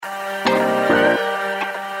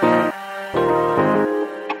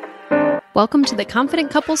Welcome to the Confident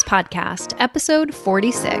Couples Podcast, episode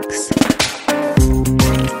 46.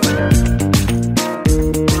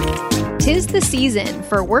 Tis the season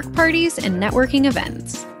for work parties and networking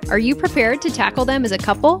events. Are you prepared to tackle them as a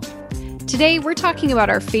couple? Today, we're talking about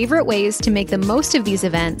our favorite ways to make the most of these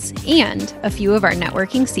events and a few of our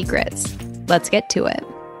networking secrets. Let's get to it.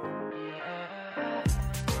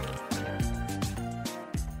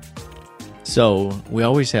 So we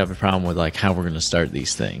always have a problem with how we're going to start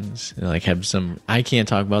these things. I can't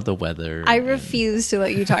talk about the weather. I refuse to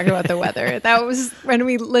let you talk about the weather. That was when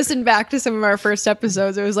we listened back to some of our first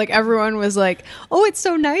episodes. It was like everyone was like, "Oh, it's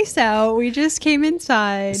so nice out. We just came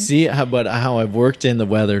inside." See how I've worked in the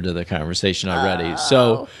weather to the conversation already.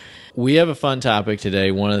 So we have a fun topic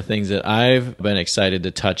today. One of the things that I've been excited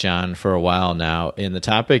to touch on for a while now, and the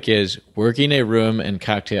topic is working a room and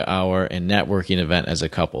cocktail hour and networking event as a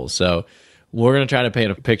couple. So we're going to try to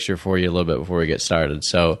paint a picture for you a little bit before we get started.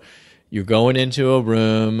 So you're going into a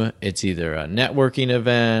room. It's either a networking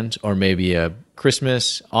event or maybe a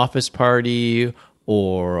Christmas office party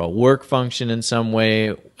or a work function in some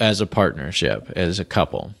way as a partnership, as a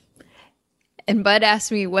couple. And Bud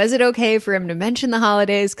asked me, was it okay for him to mention the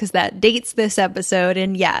holidays? Because that dates this episode.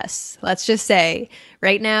 And yes, let's just say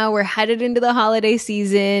right now we're headed into the holiday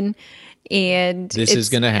season. And this is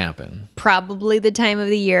going to happen. Probably the time of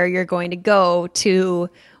the year you're going to go to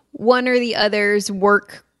one or the other's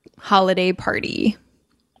work holiday party.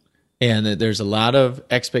 And there's a lot of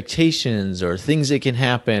expectations or things that can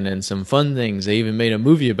happen and some fun things. They even made a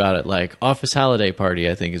movie about it, like Office Holiday Party,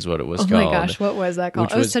 I think is what it was called. Oh my gosh, what was that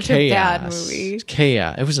called? It was such a bad movie.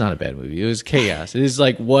 Chaos. It was not a bad movie. It was chaos. It is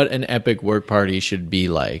like what an epic work party should be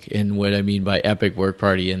like. And what I mean by epic work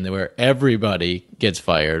party, and where everybody gets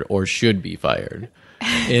fired or should be fired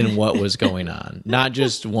in what was going on. Not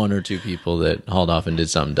just one or two people that hauled off and did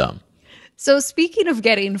something dumb. So speaking of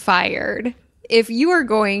getting fired, if you are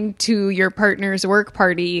going to your partner's work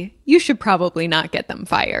party, you should probably not get them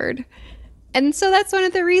fired. And so that's one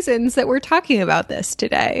of the reasons that we're talking about this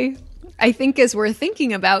today. I think as we're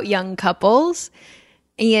thinking about young couples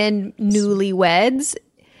and newlyweds,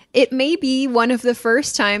 it may be one of the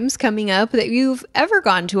first times coming up that you've ever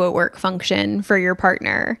gone to a work function for your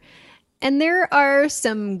partner. And there are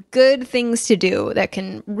some good things to do that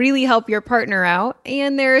can really help your partner out.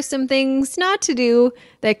 And there are some things not to do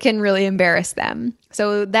that can really embarrass them.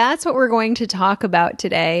 So that's what we're going to talk about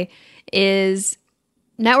today is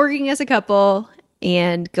networking as a couple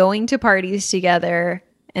and going to parties together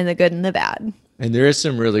and the good and the bad. And there is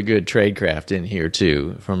some really good tradecraft in here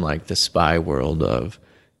too, from like the spy world of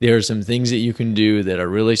there are some things that you can do that are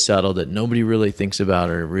really subtle that nobody really thinks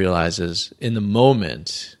about or realizes in the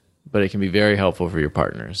moment, but it can be very helpful for your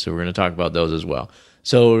partner. So we're going to talk about those as well.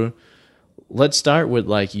 So let's start with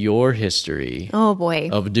like your history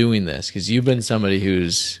of doing this, because you've been somebody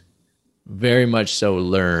who's very much so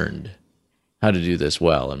learned how to do this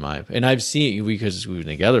well. And I've seen you, because we've been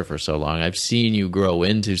together for so long, I've seen you grow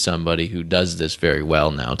into somebody who does this very well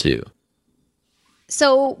now too.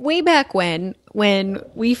 So way back when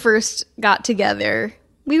we first got together,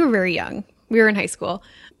 we were very young. We were in high school,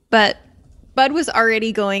 but Bud was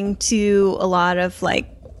already going to a lot of like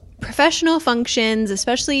professional functions,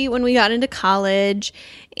 especially when we got into college.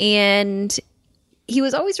 And he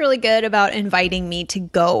was always really good about inviting me to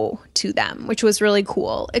go to them, which was really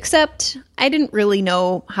cool. Except I didn't really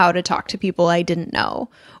know how to talk to people I didn't know,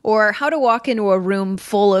 or how to walk into a room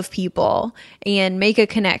full of people and make a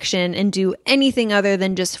connection and do anything other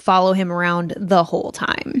than just follow him around the whole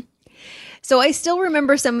time. So I still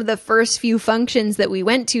remember some of the first few functions that we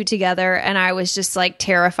went to together, and I was just like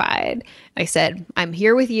terrified. I said, I'm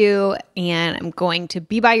here with you and I'm going to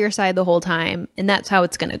be by your side the whole time, and that's how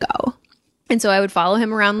it's going to go. And so I would follow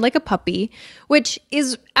him around like a puppy, which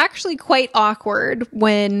is actually quite awkward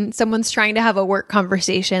when someone's trying to have a work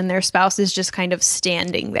conversation. Their spouse is just kind of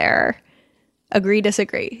standing there. Agree,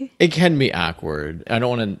 disagree? It can be awkward. I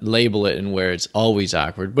don't want to label it in where it's always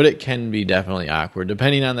awkward, but it can be definitely awkward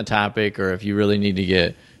depending on the topic, or if you really need to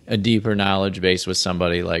get a deeper knowledge base with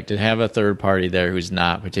somebody, like to have a third party there who's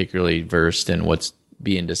not particularly versed in what's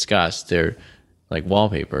being discussed. They're like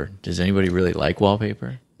wallpaper. Does anybody really like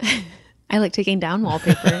wallpaper? I like taking down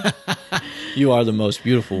wallpaper. You are the most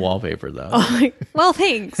beautiful wallpaper, though. Oh, well,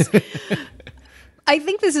 thanks. I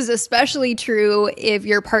think this is especially true if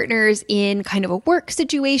your partner's in kind of a work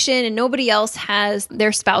situation and nobody else has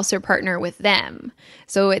their spouse or partner with them.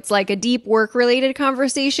 So it's like a deep work-related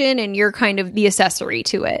conversation and you're kind of the accessory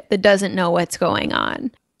to it that doesn't know what's going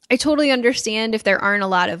on. I totally understand if there aren't a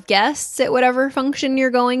lot of guests at whatever function you're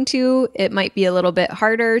going to. It might be a little bit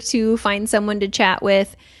harder to find someone to chat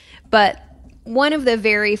with. But one of the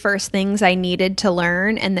very first things I needed to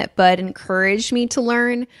learn and that Bud encouraged me to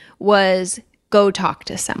learn was go talk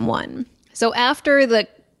to someone. So after the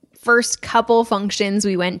first couple functions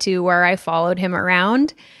we went to where I followed him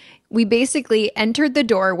around, we basically entered the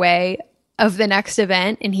doorway of the next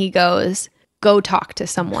event and he goes, go talk to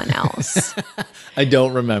someone else. I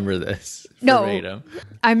don't remember this. No,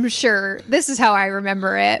 I'm sure this is how I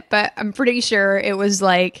remember it, but I'm pretty sure it was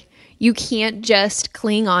like, you can't just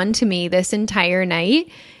cling on to me this entire night.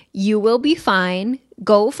 You will be fine.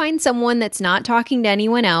 Go find someone that's not talking to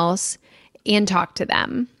anyone else and talk to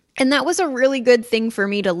them. And that was a really good thing for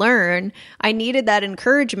me to learn. I needed that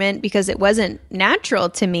encouragement because it wasn't natural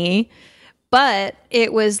to me, but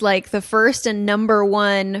it was like the first and number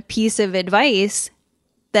one piece of advice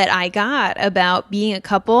that I got about being a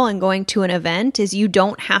couple and going to an event is you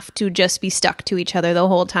don't have to just be stuck to each other the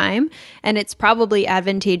whole time. And it's probably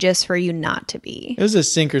advantageous for you not to be. It was a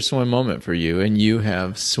sink or swim moment for you, and you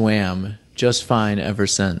have swam just fine ever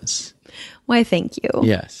since. Why, thank you.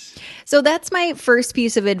 Yes. So that's my first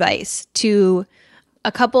piece of advice to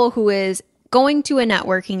a couple who is going to a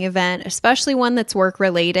networking event, especially one that's work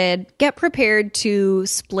related. Get prepared to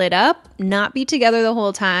split up, not be together the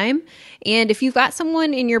whole time. And if you've got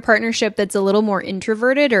someone in your partnership that's a little more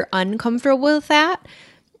introverted or uncomfortable with that,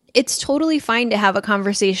 it's totally fine to have a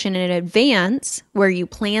conversation in advance where you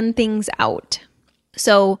plan things out.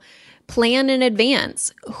 So plan in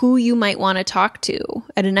advance who you might want to talk to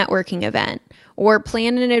at a networking event, or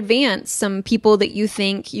plan in advance some people that you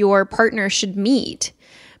think your partner should meet.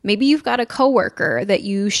 Maybe you've got a coworker that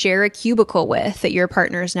you share a cubicle with that your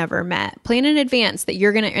partner's never met. Plan in advance that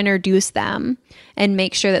you're going to introduce them and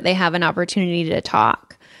make sure that they have an opportunity to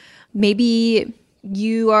talk. Maybe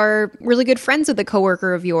you are really good friends with a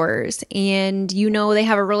coworker of yours and you know they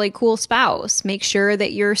have a really cool spouse. Make sure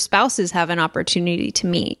that your spouses have an opportunity to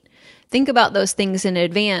meet. Think about those things in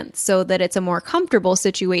advance so that it's a more comfortable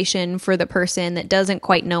situation for the person that doesn't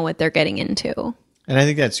quite know what they're getting into. And I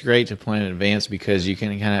think that's great to plan in advance because you can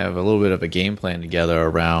kind of have a little bit of a game plan together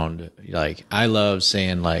around, like, I love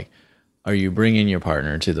saying, like, are you bringing your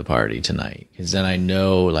partner to the party tonight? Because then I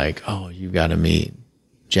know, like, oh, you got to meet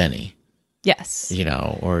Jenny. Yes. You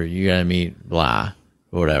know, or you got to meet blah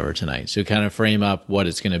or whatever tonight. So kind of frame up what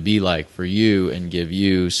it's going to be like for you and give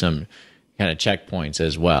you some kind of checkpoints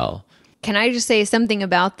as well. Can I just say something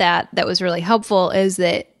about that was really helpful is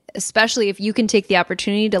that especially if you can take the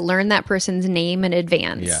opportunity to learn that person's name in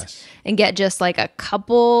advance. Yes. And get just like a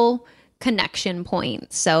couple connection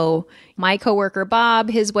points. So my coworker, Bob,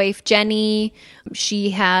 his wife, Jenny, she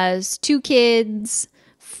has 2 kids.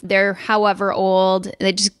 They're however old.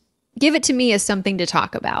 They just give it to me as something to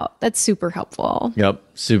talk about. That's super helpful. Yep.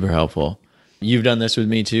 Super helpful. You've done this with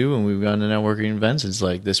me too. When we've gone to networking events, it's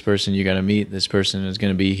like, this person you got to meet, this person is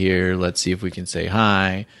going to be here. Let's see if we can say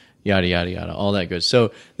hi. Yada, yada, yada, all that good.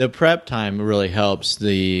 So the prep time really helps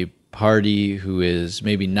the party who is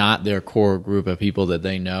maybe not their core group of people that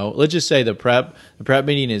they know. Let's just say the prep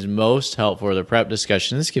meeting is most helpful, or the prep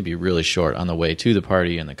discussion. This could be really short on the way to the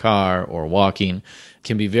party in the car or walking.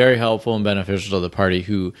 Can be very helpful and beneficial to the party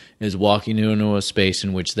who is walking into a space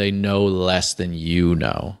in which they know less than you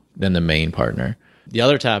know, than the main partner. The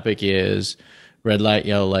other topic is red light,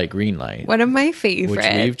 yellow light, green light. One of my favorites.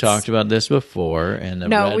 Which we've talked about this before. And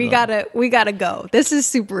no, we gotta go. This is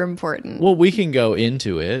super important. Well, we can go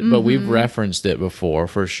into it, but we've referenced it before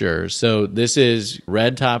for sure. So this is,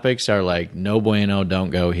 red topics are like no bueno, don't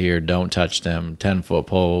go here, don't touch them, 10-foot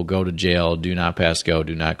pole, go to jail, do not pass go,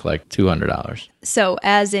 do not collect $200. So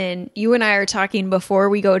as in, you and I are talking before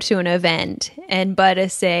we go to an event, and Bud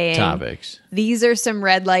is saying, topics. These are some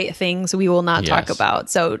red light things we will not talk about.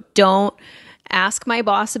 So don't ask my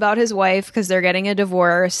boss about his wife because they're getting a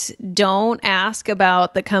divorce. Don't ask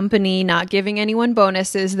about the company not giving anyone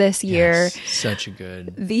bonuses this year. Yes, such a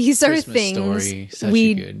good These Christmas are things story. Such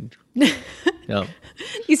a good. Yep.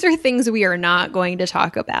 These are things we are not going to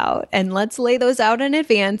talk about. And let's lay those out in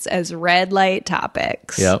advance as red light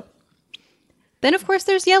topics. Yep. Then, of course,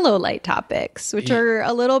 there's yellow light topics, which are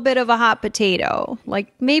a little bit of a hot potato.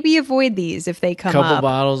 Like, maybe avoid these if they come Couple up.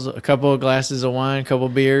 bottles, a couple of glasses of wine, a couple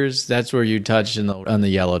of beers. That's where you touch on the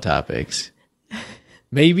yellow topics.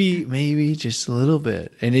 Maybe just a little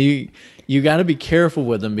bit. And you got to be careful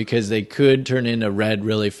with them because they could turn into red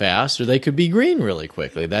really fast or they could be green really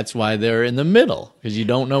quickly. That's why they're in the middle, because you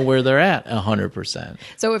don't know where they're at 100%.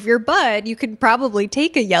 So if you're Bud, you could probably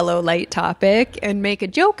take a yellow light topic and make a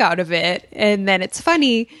joke out of it, and then it's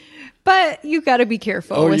funny. But you got to be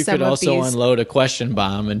careful or with some of these. Or you could also unload a question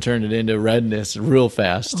bomb and turn it into redness real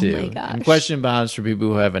fast too. Oh my gosh. And question bombs, for people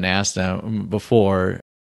who haven't asked them before,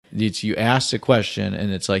 You ask a question,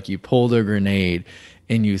 and it's like you pull the grenade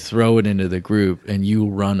and you throw it into the group, and you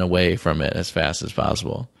run away from it as fast as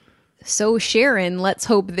possible. So, Sharon, let's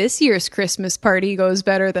hope this year's Christmas party goes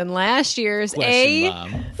better than last year's, Question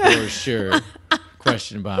bomb, for sure.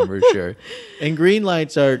 Question bomb, for sure. And green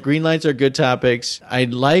lights are good topics. I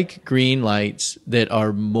like green lights that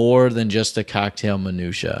are more than just a cocktail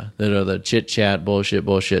minutia, that are the chit-chat,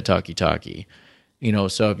 bullshit, talky.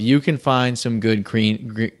 So if you can find some good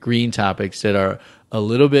green topics that are a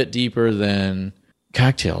little bit deeper than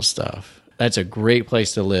cocktail stuff, that's a great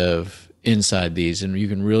place to live inside these, and you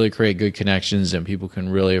can really create good connections, and people can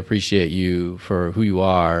really appreciate you for who you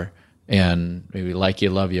are, and maybe like you,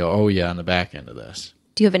 love you, oh yeah, on the back end of this.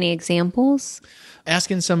 Do you have any examples?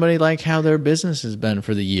 Asking somebody like how their business has been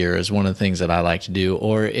for the year is one of the things that I like to do.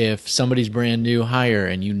 Or if somebody's brand new hire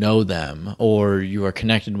and you know them, or you are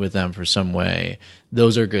connected with them for some way,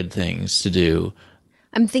 those are good things to do.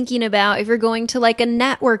 I'm thinking about if you're going to like a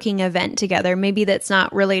networking event together, maybe that's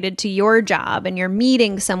not related to your job, and you're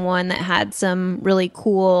meeting someone that had some really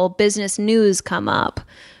cool business news come up.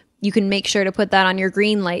 You can make sure to put that on your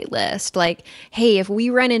green light list. Like, hey, if we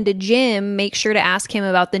run into Jim, make sure to ask him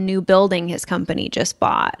about the new building his company just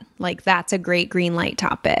bought. Like, that's a great green light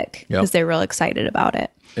topic because they're real excited about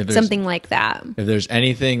it. Something like that. If there's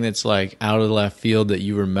anything that's like out of the left field that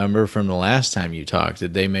you remember from the last time you talked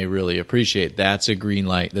that they may really appreciate, that's a green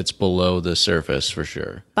light that's below the surface for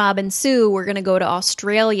sure. Bob and Sue were going to go to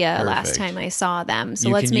Australia last time I saw them. So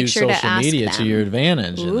let's make sure to ask them. You can use social media to your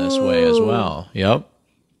advantage in this way as well.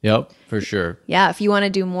 Yep, for sure. Yeah, if you want to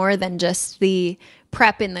do more than just the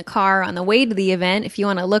prep in the car on the way to the event, if you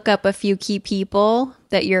want to look up a few key people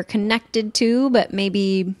that you're connected to but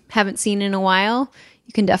maybe haven't seen in a while,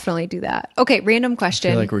 you can definitely do that. Okay, random question.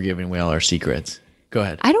 I feel like we're giving away all our secrets. Go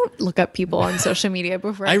ahead. I don't look up people on social media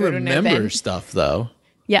before I go to an event. I remember stuff, though.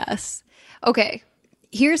 Yes. Okay.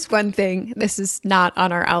 Here's one thing. This is not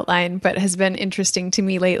on our outline, but has been interesting to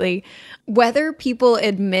me lately. Whether people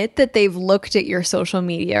admit that they've looked at your social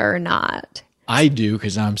media or not. I do,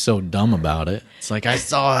 because I'm so dumb about it. It's like, I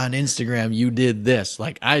saw on Instagram you did this.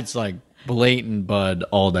 It's like blatant bud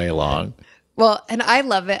all day long. Well, and I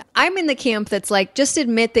love it. I'm in the camp that's like, just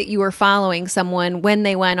admit that you were following someone when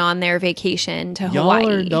they went on their vacation to Hawaii.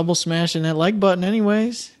 Y'all are double smashing that like button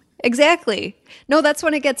anyways. Exactly. No, that's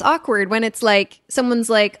when it gets awkward, when it's like,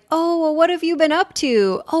 someone's like, oh, well, what have you been up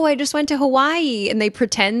to? Oh, I just went to Hawaii. And they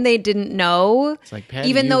pretend they didn't know. It's like, Patty,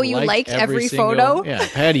 even though you liked every photo. Yeah,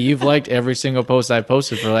 Patty, you've liked every single post I've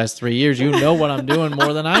posted for the last 3 years. You know what I'm doing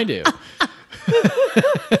more than I do.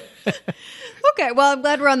 Okay, well, I'm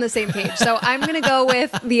glad we're on the same page. So I'm going to go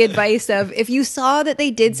with the advice of, if you saw that they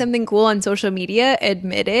did something cool on social media,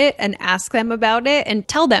 admit it and ask them about it and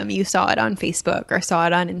tell them you saw it on Facebook or saw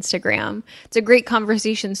it on Instagram. It's a great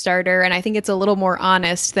conversation starter, and I think it's a little more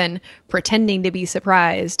honest than pretending to be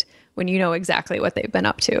surprised when you know exactly what they've been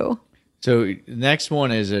up to. So next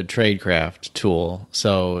one is a tradecraft tool.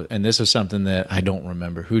 So, and this is something that I don't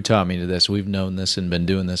remember who taught me to this. We've known this and been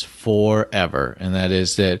doing this forever, and that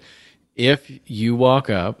is that if you walk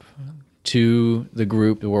up to the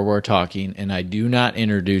group where we're talking and I do not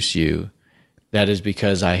introduce you, that is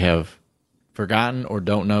because I have forgotten or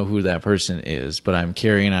don't know who that person is, but I'm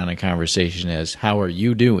carrying on a conversation as, how are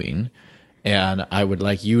you doing? And I would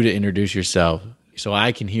like you to introduce yourself so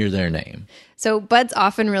I can hear their name. So Bud's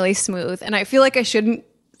often really smooth, and I feel like I shouldn't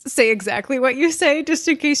say exactly what you say just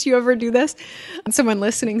in case you ever do this and someone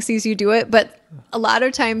listening sees you do it. But a lot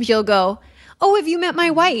of times you'll go, oh, have you met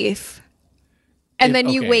my wife? And then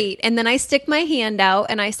you wait, and then I stick my hand out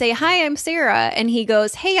and I say, hi, I'm Sarah. And he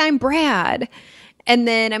goes, hey, I'm Brad. And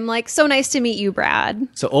then I'm like, so nice to meet you, Brad.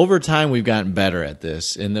 So over time, we've gotten better at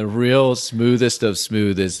this. And the real smoothest of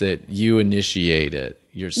smooth is that you initiate it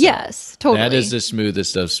yourself. Yes, totally. That is the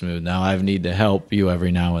smoothest of smooth. Now, I need to help you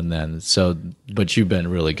every now and then. So, but you've been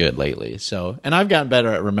really good lately. So, and I've gotten better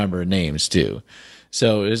at remembering names too.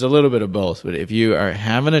 So there's a little bit of both. But if you are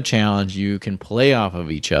having a challenge, you can play off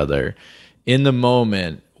of each other in the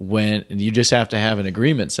moment, when you just have to have an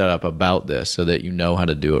agreement set up about this so that you know how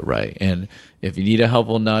to do it right. And if you need a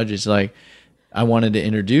helpful nudge, it's like, I wanted to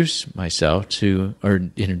introduce myself.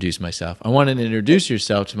 I wanted to introduce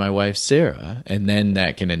yourself to my wife, Sarah. And then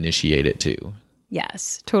that can initiate it too.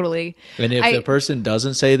 Yes, totally. And if the person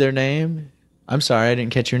doesn't say their name, I'm sorry, I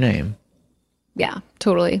didn't catch your name. Yeah,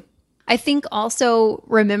 totally. I think also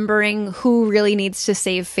remembering who really needs to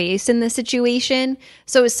save face in the situation.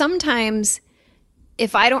 So sometimes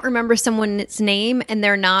if I don't remember someone's name and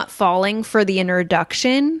they're not falling for the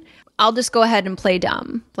introduction, I'll just go ahead and play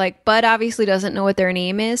dumb. Like, Bud obviously doesn't know what their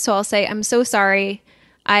name is. So I'll say, I'm so sorry.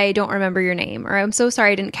 I don't remember your name, or I'm so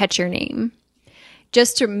sorry I didn't catch your name,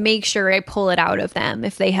 just to make sure I pull it out of them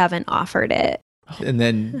if they haven't offered it. And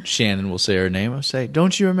then Shannon will say her name. I'll say,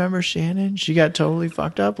 don't you remember Shannon? She got totally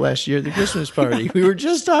fucked up last year at the Christmas party. We were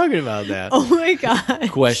just talking about that. Oh my God.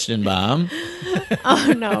 Question bomb.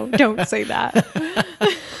 Oh no, don't say that.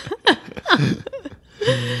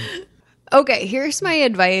 Okay, here's my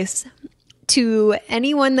advice to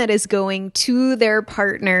anyone that is going to their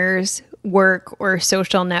partner's work or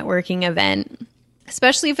social networking event,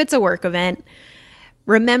 especially if it's a work event.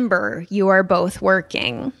 Remember, you are both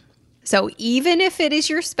working. So even if it is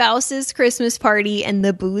your spouse's Christmas party and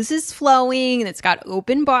the booze is flowing and it's got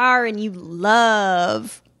open bar and you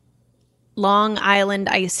love Long Island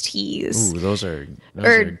iced teas. Ooh, those are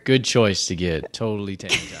a good choice to get totally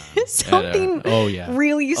tanked on. Something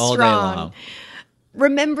really all day strong. long.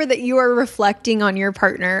 Remember that you are reflecting on your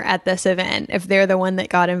partner at this event if they're the one that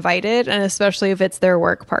got invited, and especially if it's their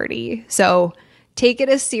work party. So take it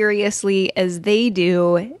as seriously as they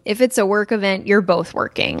do. If it's a work event, you're both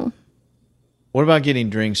working. What about getting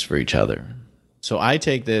drinks for each other? So I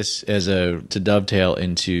take this as to dovetail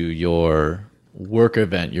into your work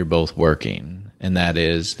event, you're both working. And that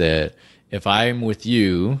is that if I'm with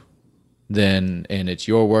you, and it's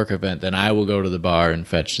your work event, then I will go to the bar and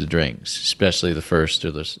fetch the drinks, especially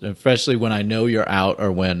especially when I know you're out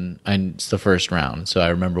or when it's the first round. So I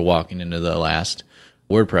remember walking into the last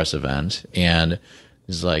WordPress event and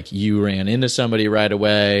it's like you ran into somebody right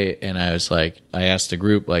away, and I was like, I asked the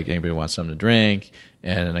group, like, anybody want something to drink?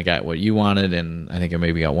 And I got what you wanted, and I think I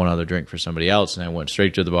maybe got one other drink for somebody else, and I went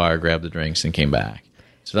straight to the bar, grabbed the drinks, and came back.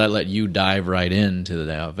 So that let you dive right into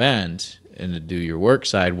the event and to do your work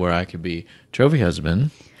side, where I could be trophy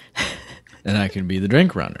husband and I can be the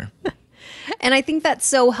drink runner. And I think that's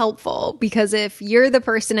so helpful, because if you're the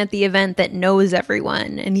person at the event that knows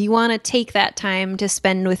everyone and you want to take that time to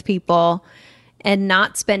spend with people and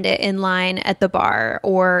not spend it in line at the bar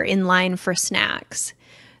or in line for snacks,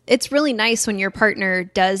 it's really nice when your partner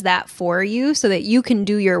does that for you so that you can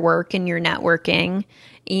do your work and your networking,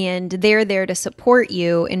 and they're there to support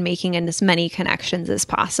you in making as many connections as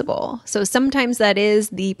possible. So sometimes that is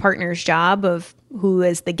the partner's job of who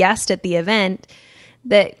is the guest at the event,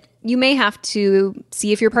 that you may have to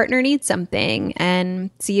see if your partner needs something and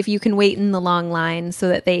see if you can wait in the long line so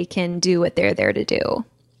that they can do what they're there to do.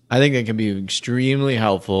 I think that can be extremely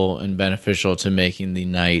helpful and beneficial to making the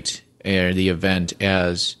night or the event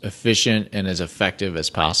as efficient and as effective as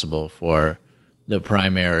possible for the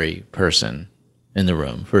primary person in the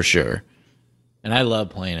room, for sure. And I love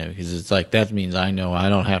playing it because it's like, that means I know I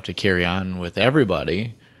don't have to carry on with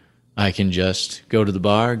everybody. I can just go to the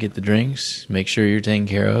bar, get the drinks, make sure you're taken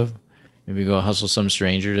care of. Maybe go hustle some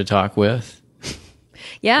stranger to talk with.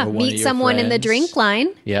 Yeah, meet someone in the drink line.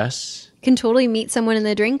 Yes. Can totally meet someone in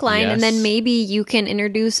the drink line, Yes. and then maybe you can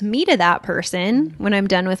introduce me to that person when I'm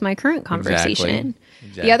done with my current conversation.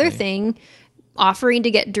 Exactly. The other thing, offering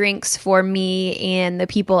to get drinks for me and the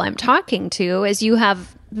people I'm talking to, is you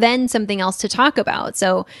have then something else to talk about.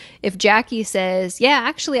 So if Jackie says, yeah,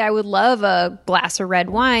 actually, I would love a glass of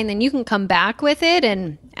red wine, then you can come back with it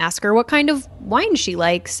and ask her what kind of wine she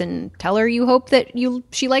likes and tell her you hope that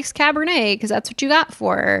she likes Cabernet because that's what you got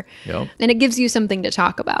for her. Yep. And it gives you something to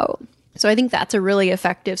talk about. So I think that's a really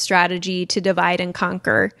effective strategy to divide and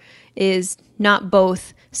conquer, is not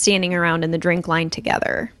both standing around in the drink line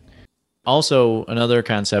together. Also, another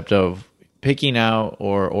concept of picking out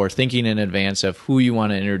or thinking in advance of who you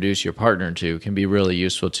want to introduce your partner to can be really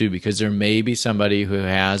useful too, because there may be somebody who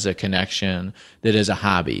has a connection that is a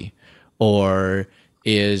hobby or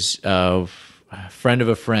is a friend of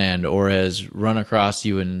a friend or has run across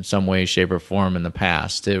you in some way, shape, or form in the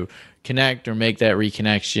past. To connect or make that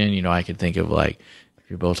reconnection, you know, I could think of like, if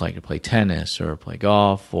you both like to play tennis or play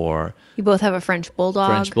golf, or you both have a French bulldog.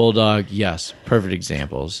 French bulldog, yes, perfect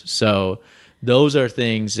examples. So those are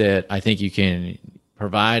things that I think you can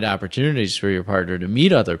provide opportunities for your partner to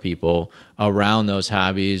meet other people around those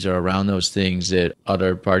hobbies or around those things that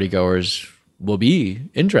other partygoers will be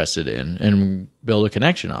interested in, and build a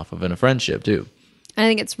connection off of, and a friendship too. I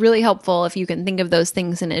think it's really helpful if you can think of those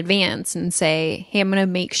things in advance and say, hey, I'm going to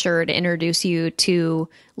make sure to introduce you to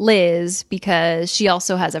Liz because she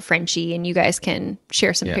also has a Frenchie, and you guys can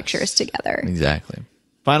share some pictures together. Exactly.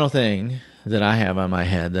 Final thing that I have on my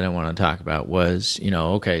head that I want to talk about was,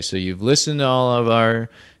 okay, so you've listened to all of our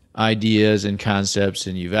ideas and concepts,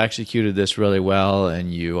 and you've executed this really well,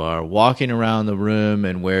 and you are walking around the room,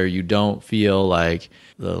 and where you don't feel like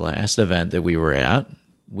the last event that we were at,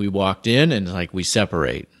 we walked in and like we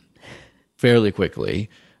separate fairly quickly,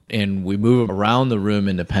 and we move around the room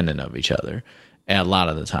independent of each other a lot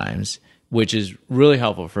of the times. which is really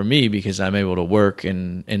helpful for me because I'm able to work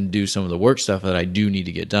and do some of the work stuff that I do need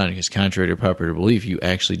to get done. Because contrary to popular belief, you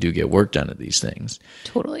actually do get work done at these things.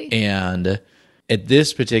 Totally. And at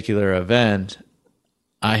this particular event,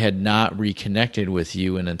 I had not reconnected with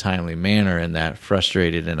you in a timely manner, and that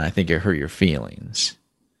frustrated, and I think it hurt your feelings.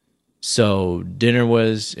 So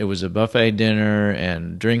it was a buffet dinner,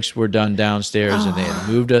 and drinks were done downstairs, and they had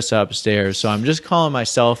moved us upstairs. So I'm just calling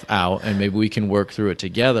myself out, and maybe we can work through it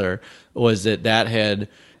together. We haven't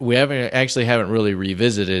really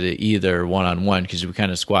revisited it either one-on-one, because we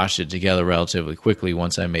kind of squashed it together relatively quickly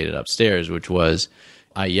once I made it upstairs, which was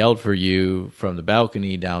I yelled for you from the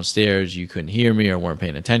balcony downstairs. You couldn't hear me or weren't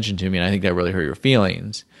paying attention to me, and I think that really hurt your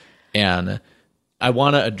feelings. And I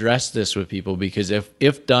want to address this with people because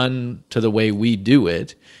if done to the way we do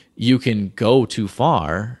it, you can go too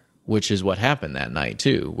far, which is what happened that night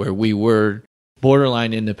too, where we were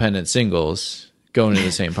borderline independent singles going to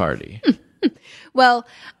the same party. Well,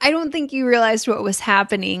 I don't think you realized what was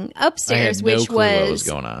happening upstairs, I had no which clue what was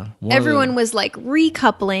going on. Everyone was like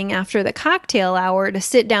recoupling after the cocktail hour to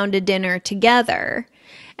sit down to dinner together.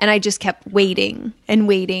 And I just kept waiting and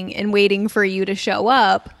waiting and waiting for you to show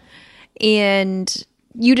up. And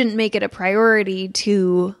you didn't make it a priority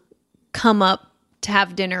to come up to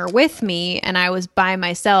have dinner with me. And I was by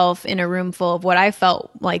myself in a room full of what I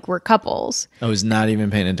felt like were couples. I was not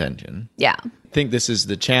even paying attention. Yeah. I think this is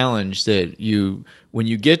the challenge that when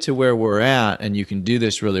you get to where we're at and you can do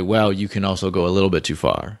this really well, you can also go a little bit too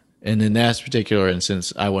far. And in that particular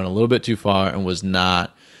instance, I went a little bit too far and was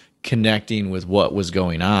not connecting with what was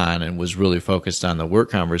going on and was really focused on the work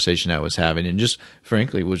conversation I was having and just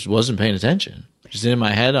frankly wasn't paying attention. Just in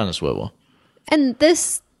my head on a swivel. And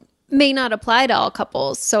this may not apply to all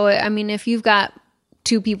couples. So, I mean, if you've got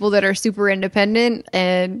two people that are super independent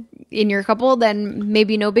and in your couple, then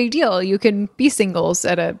maybe no big deal. You can be singles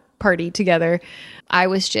at a party together. I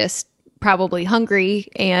was just probably hungry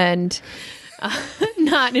and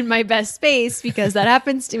not in my best space because that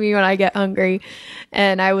happens to me when I get hungry.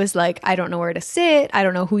 And I was like, I don't know where to sit. I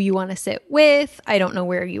don't know who you want to sit with. I don't know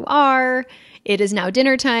where you are. It is now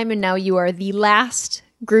dinner time, and now you are the last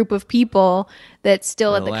group of people that's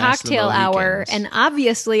still at the cocktail hour. And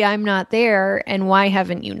obviously I'm not there. And why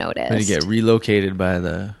haven't you noticed? To get relocated by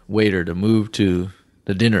the waiter to move to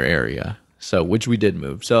the dinner area. So, which we did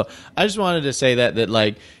move. So I just wanted to say that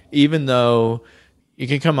like, even though it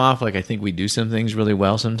can come off like I think we do some things really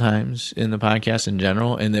well sometimes in the podcast in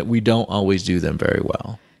general, and that we don't always do them very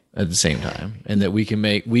well at the same time, and that we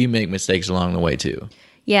make mistakes along the way too.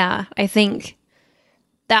 Yeah, I think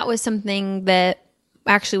that was something that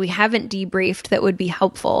actually we haven't debriefed that would be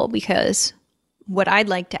helpful, because what I'd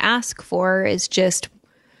like to ask for is just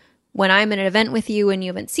when I'm at an event with you and you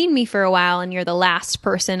haven't seen me for a while and you're the last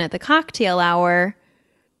person at the cocktail hour,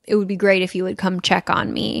 it would be great if you would come check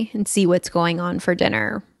on me and see what's going on for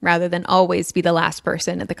dinner rather than always be the last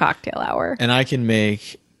person at the cocktail hour. And I can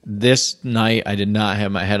make this night, I did not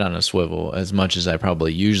have my head on a swivel as much as I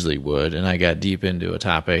probably usually would. And I got deep into a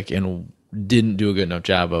topic and didn't do a good enough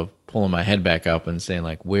job of pulling my head back up and saying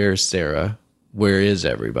like, where's Sarah? Where is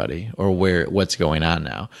everybody? Or what's going on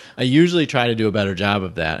now? I usually try to do a better job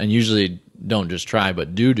of that, and usually don't just try,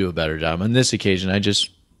 but do a better job. On this occasion, I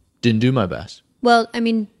just didn't do my best. Well, I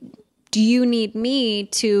mean, do you need me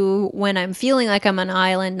to, when I'm feeling like I'm on an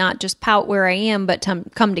island, not just pout where I am, but to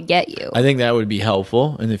come to get you? I think that would be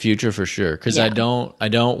helpful in the future for sure. Because I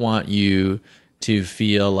don't want you to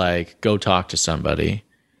feel like go talk to somebody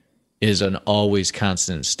is an always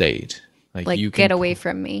constant state. Like you can get away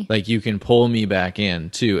from me. Like you can pull me back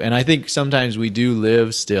in too. And I think sometimes we do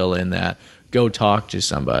live still in that go talk to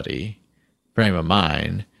somebody frame of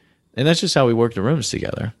mind. And that's just how we work the rooms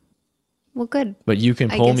together. Well, good. But you can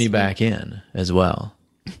pull me back in as well.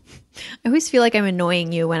 I always feel like I'm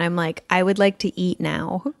annoying you when I'm like, I would like to eat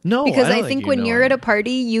now. No, because I think when you're at a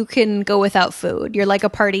party, you can go without food. You're like a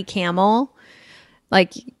party camel.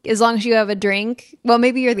 Like, as long as you have a drink. Well,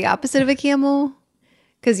 maybe you're the opposite of a camel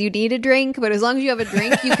because you need a drink. But as long as you have a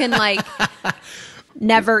drink, you can like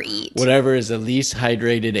never eat. Whatever is the least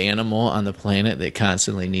hydrated animal on the planet that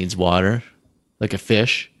constantly needs water, like a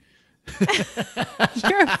fish.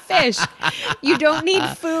 You're a fish. You don't need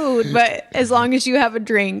food, but as long as you have a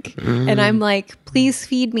drink. And I'm like, please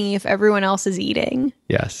feed me if everyone else is eating.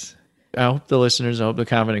 Yes. I hope the listeners, I hope the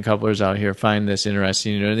confident couplers out here find this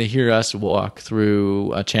interesting. You know, they hear us walk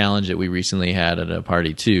through a challenge that we recently had at a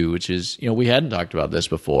party too, which is, you know, we hadn't talked about this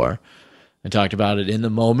before. I talked about it in the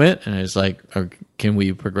moment, and it's like, can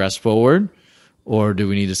we progress forward, or do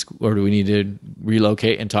we need to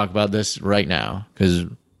relocate and talk about this right now? Because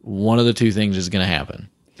one of the two things is going to happen.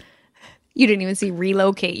 You didn't even see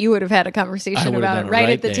relocate. You would have had a conversation about it right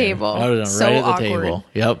at the table. I would have done So right at the awkward. table.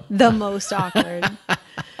 Yep. The most awkward.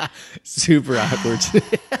 Super awkward.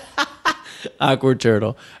 Awkward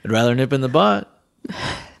turtle. I'd rather nip in the butt.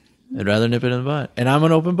 I'd rather nip it in the butt. And I'm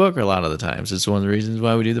an open book a lot of the times. It's one of the reasons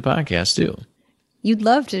why we do the podcast too. You'd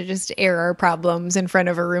love to just air our problems in front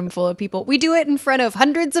of a room full of people. We do it in front of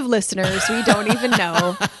hundreds of listeners we don't even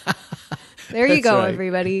know. There you go, right.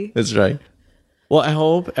 Everybody. That's right. Well, I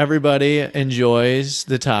hope everybody enjoys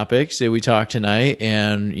the topics that we talked tonight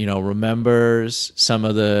and, remembers some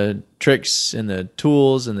of the tricks and the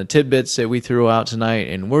tools and the tidbits that we threw out tonight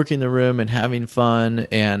and working the room and having fun.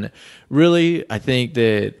 And really, I think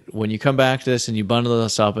that when you come back to this and you bundle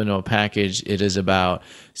this up into a package, it is about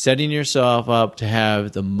setting yourself up to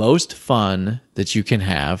have the most fun that you can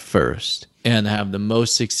have first and have the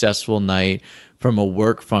most successful night from a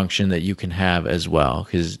work function that you can have as well.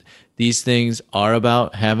 Because these things are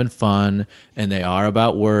about having fun and they are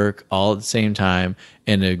about work all at the same time.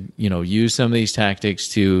 And to, use some of these tactics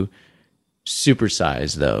to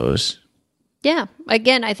supersize those. Yeah.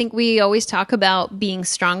 Again, I think we always talk about being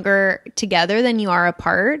stronger together than you are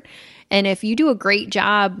apart. And if you do a great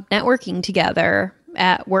job networking together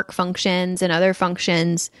at work functions and other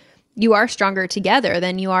functions, you are stronger together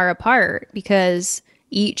than you are apart because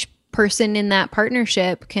each person in that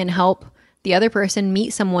partnership can help the other person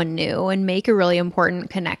meet someone new and make a really important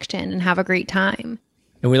connection and have a great time.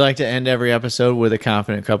 And we like to end every episode with a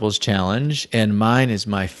Confident Couples Challenge. And mine is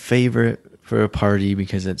my favorite for a party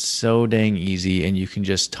because it's so dang easy. And you can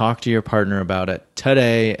just talk to your partner about it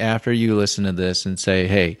today after you listen to this and say,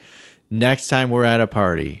 hey, next time we're at a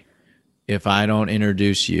party, if I don't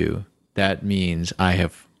introduce you, that means I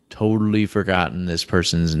have totally forgotten this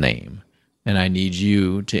person's name. And I need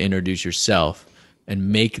you to introduce yourself and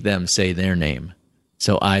make them say their name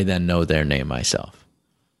so I then know their name myself.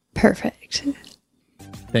 Perfect.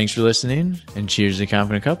 Thanks for listening, and cheers to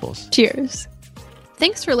Confident Couples. Cheers.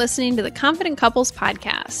 Thanks for listening to the Confident Couples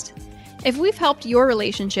podcast. If we've helped your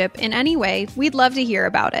relationship in any way, we'd love to hear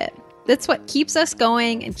about it. That's what keeps us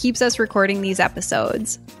going and keeps us recording these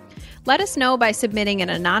episodes. Let us know by submitting an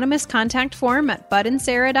anonymous contact form at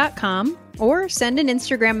budandsarah.com or send an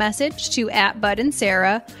Instagram message to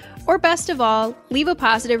 @budandsarah, or best of all, leave a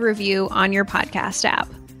positive review on your podcast app.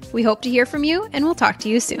 We hope to hear from you, and we'll talk to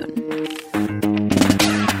you soon.